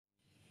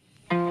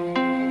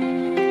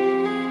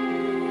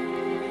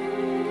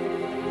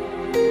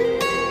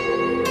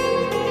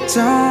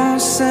Don't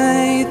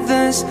say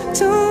this,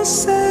 don't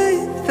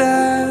say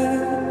that.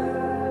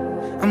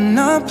 I'm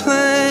not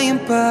playing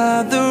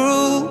by the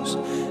rules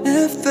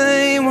if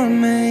they were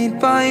made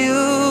by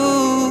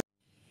you.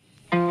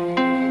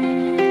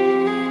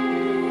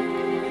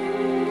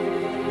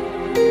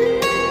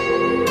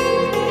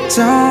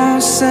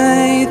 Don't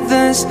say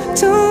this,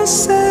 don't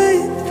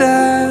say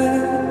that.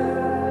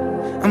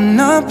 I'm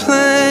not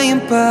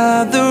playing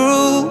by the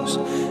rules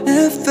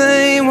if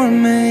they were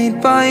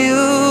made by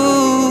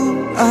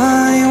you.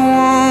 I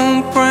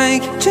won't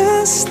break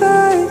just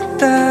like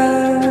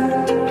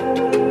that.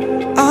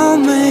 I'll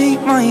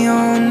make my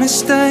own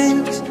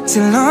mistakes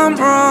till I'm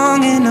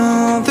wrong in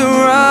all the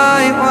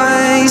right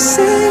ways.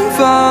 Save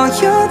all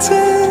your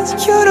tears,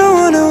 you don't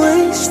wanna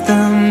waste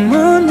them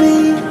on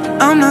me.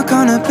 I'm not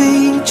gonna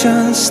be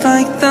just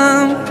like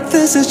them.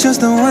 This is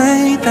just the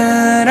way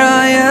that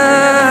I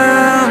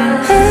am.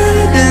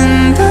 Head in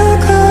the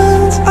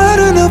clouds, I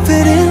don't know,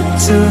 fit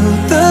into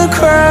the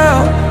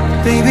crowd.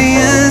 Baby,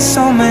 it's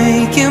all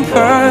making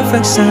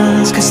perfect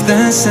sense, 'cause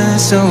this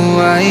is who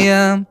I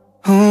am,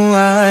 who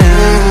I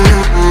am.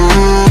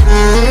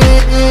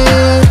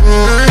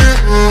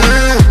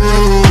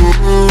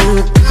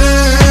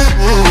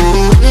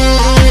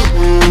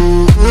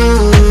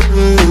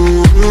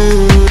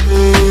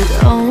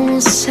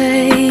 Don't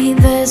say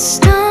this,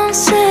 don't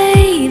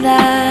say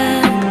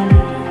that.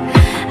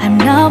 I'm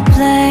not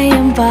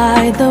playing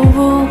by the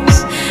rules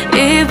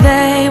if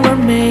they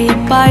were made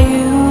by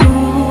you.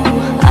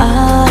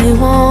 I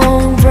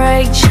won't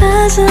break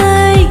just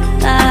like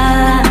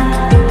that.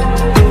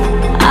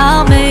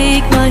 I'll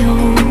make my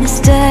own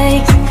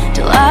mistakes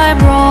till I'm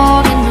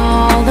wrong in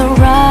all the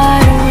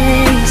right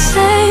ways.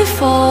 Save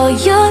all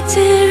your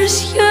tears,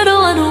 you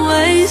don't wanna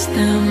waste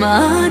them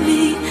on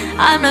me.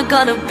 I'm not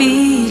gonna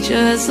be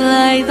just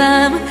like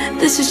them.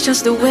 This is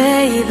just the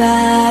way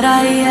that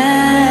I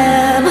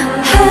am.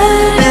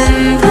 Head in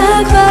the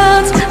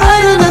clouds, I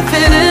don't know,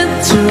 fit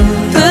into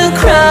the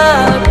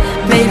crowd.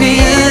 Maybe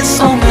it's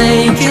all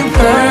making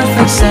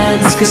perfect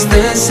sense, 'cause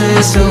this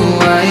is who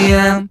I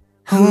am,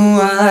 who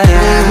I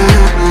am.